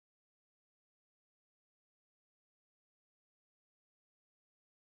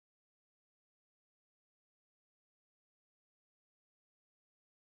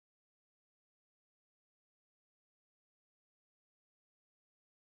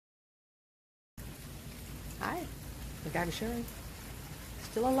Hi, Macgyver Sharon.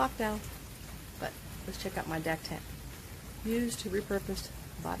 Still on lockdown, but let's check out my DAC tent. Used, repurposed,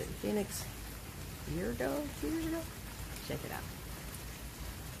 bought it in Phoenix a year ago, 2 years ago. Check it out.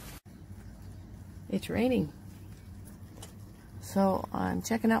 It's raining, so I'm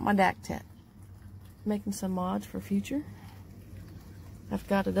checking out my DAC tent. Making some mods for future. I've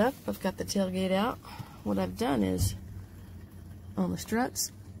got it up, I've got the tailgate out. What I've done is, on the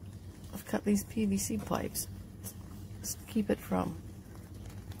struts, I've cut these PVC pipes to keep it from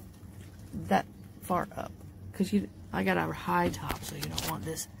that far up. Because I got a high top, so you don't want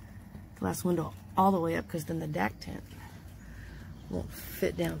this glass window all the way up, because then the DAC tent won't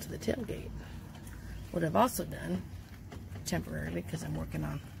fit down to the tailgate. What I've also done, temporarily, because I'm working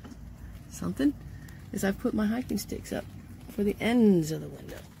on something, is I've put my hiking sticks up for the ends of the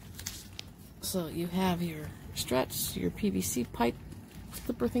window. So you have your struts, your PVC pipe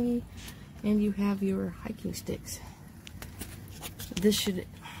slipper thingy, and you have your hiking sticks. This should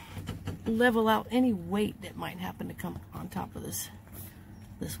level out any weight that might happen to come on top of this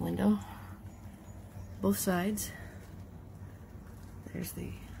window. Both sides. There's the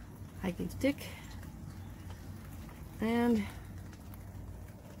hiking stick and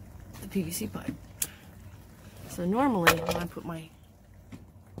the PVC pipe. So normally when I put my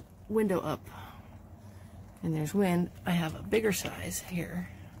window up and there's wind, I have a bigger size here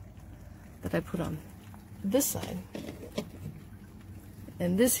that I put on this side.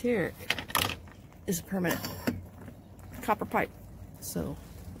 And this here is a permanent copper pipe. So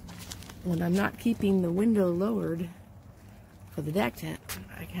when I'm not keeping the window lowered for the DAC tent,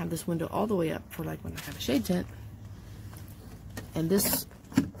 I can have this window all the way up for like when I have a shade tent. And this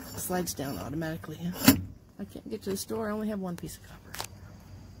slides down automatically. I can't get to the store, I only have one piece of copper.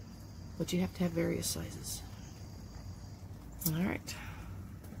 But you have to have various sizes. Alright.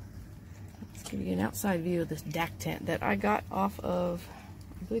 Let's give you an outside view of this DAC tent that I got off of,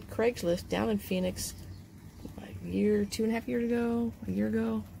 I believe, Craigslist down in Phoenix like a year, 2.5 years ago, a year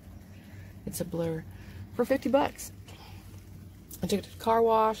ago. It's a blur. For 50 bucks. I took it to the car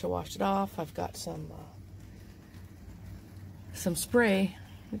wash, I washed it off. I've got some spray,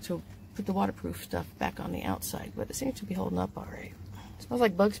 which will put the waterproof stuff back on the outside, but it seems to be holding up alright. It smells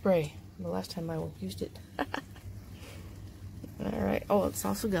like bug spray the last time I used it. Alright, oh, it's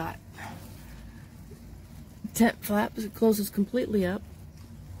also got tent flap, it closes completely up,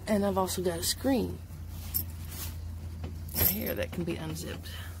 and I've also got a screen right here that can be unzipped.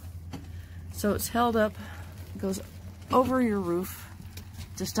 So it's held up, goes over your roof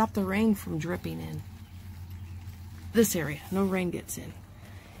to stop the rain from dripping in this area. No rain gets in.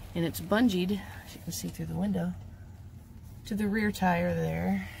 And it's bungeed, as you can see through the window, to the rear tire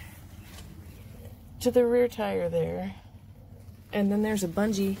there, to the rear tire there, and then there's a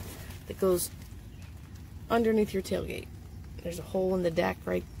bungee that goes underneath your tailgate. There's a hole in the DAC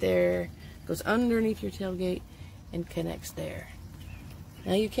right there, goes underneath your tailgate and connects there.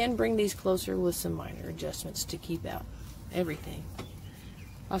 Now you can bring these closer with some minor adjustments to keep out everything.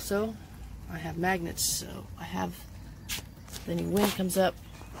 Also, I have magnets, so I have, if any wind comes up,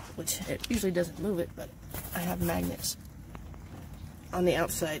 which it usually doesn't move it, but I have magnets on the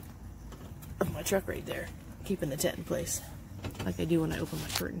outside of my truck right there, keeping the tent in place, like I do when I open my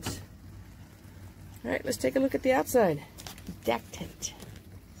curtains. Alright, let's take a look at the outside. DAC tent.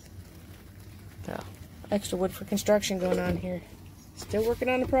 Oh, extra wood for construction going on here. Still working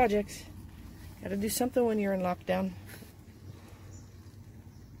on the projects. Gotta do something when you're in lockdown.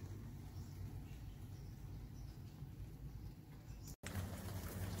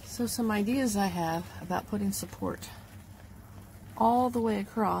 So some ideas I have about putting support all the way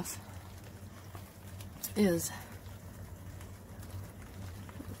across is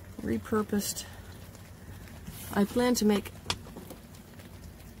repurposed. I plan to make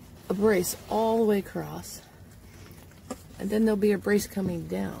a brace all the way across, and then there'll be a brace coming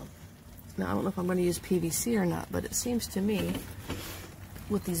down. Now I don't know if I'm going to use PVC or not, but it seems to me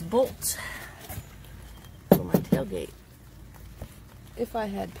with these bolts for my tailgate, if I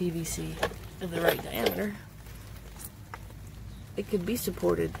had PVC of the right diameter, it could be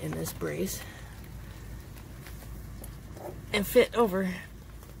supported in this brace and fit over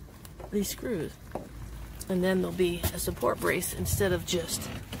these screws. And then there'll be a support brace instead of just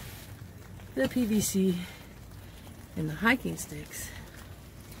the PVC and the hiking sticks.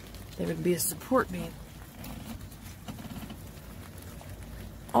 There would be a support beam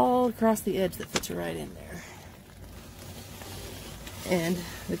all across the edge that fits right in there. And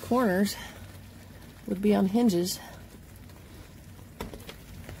the corners would be on hinges,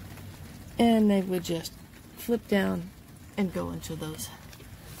 and they would just flip down and go into those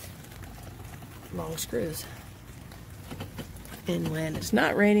long screws. And when it's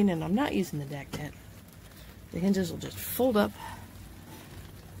not raining and I'm not using the DAC tent, the hinges will just fold up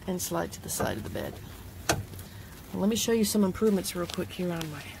and slide to the side of the bed. Well, let me show you some improvements real quick here on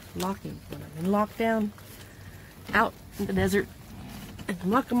my locking. When I'm in lockdown, out in the desert, and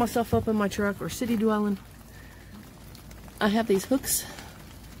I'm locking myself up in my truck or city dwelling, I have these hooks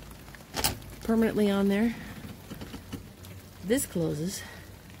permanently on there. This closes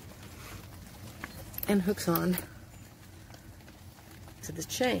and hooks on to the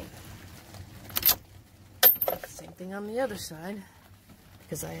chain. Same thing on the other side,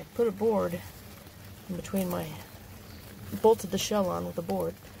 because I had put a board in between my, bolted the shell on with a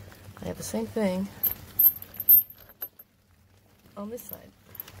board. I have the same thing on this side.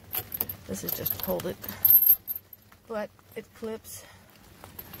 This is just to hold it, but it clips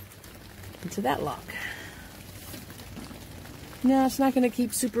into that lock. Now, it's not going to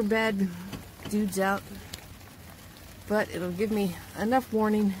keep super bad dudes out, but it'll give me enough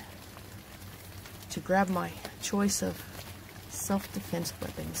warning to grab my choice of self-defense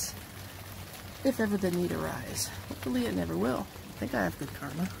weapons if ever the need arise. Hopefully it never will. I think I have good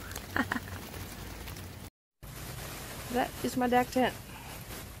karma. That is my DAC tent.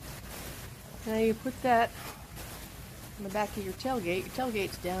 Now you put that on the back of your tailgate. Your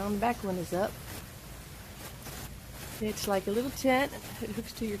tailgate's down, the back one is up. It's like a little tent. It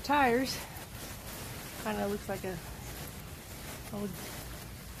hooks to your tires. Kind of looks like a old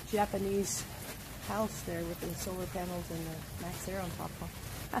Japanese house there with the solar panels and the Macgyver on top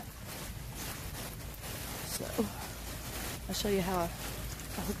of. So I'll show you how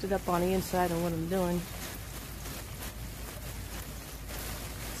I hooked it up on the inside and what I'm doing.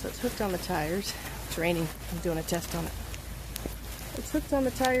 So it's hooked on the tires. It's raining. I'm doing a test on it. It's hooked on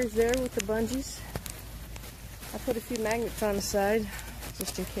the tires there with the bungees. I put a few magnets on the side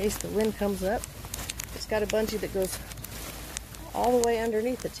just in case the wind comes up. It's got a bungee that goes all the way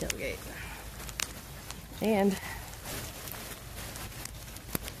underneath the tailgate. And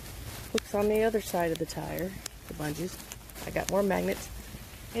hooks on the other side of the tire, the bungees. I got more magnets.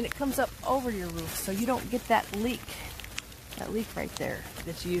 And it comes up over your roof so you don't get that leak. That leak right there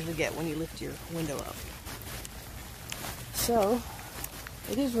that you usually get when you lift your window up. So,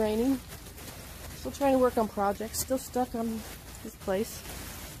 it is raining. Still trying to work on projects. Still stuck on this place.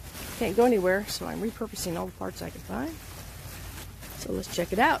 Can't go anywhere, so I'm repurposing all the parts I can find. So let's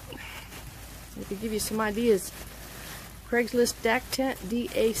check it out. So to give you some ideas, Craigslist DAC tent,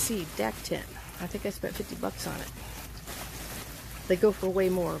 DAC, DAC tent. I think I spent 50 bucks on it. They go for way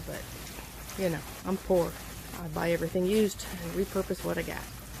more, but you know, I'm poor. I buy everything used and repurpose what I got.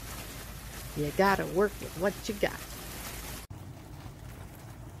 You gotta work with what you got.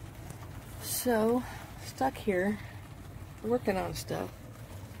 So, stuck here, working on stuff.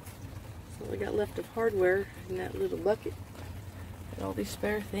 So what I got left of hardware in that little bucket. Got all these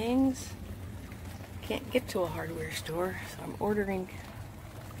spare things. Can't get to a hardware store, so I'm ordering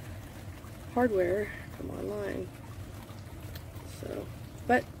hardware from online. So,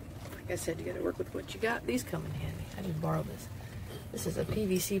 but like I said, you gotta work with what you got. These come in handy. I just borrowed this. This is a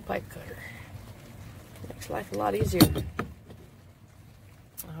PVC pipe cutter. Makes life a lot easier.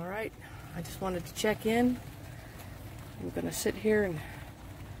 Alright, I just wanted to check in. I'm gonna sit here and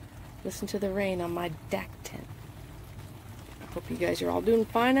listen to the rain on my DAC tent. I hope you guys are all doing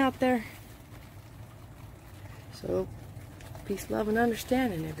fine out there. So, peace, love, and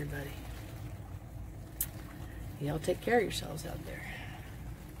understanding, everybody. Y'all take care of yourselves out there.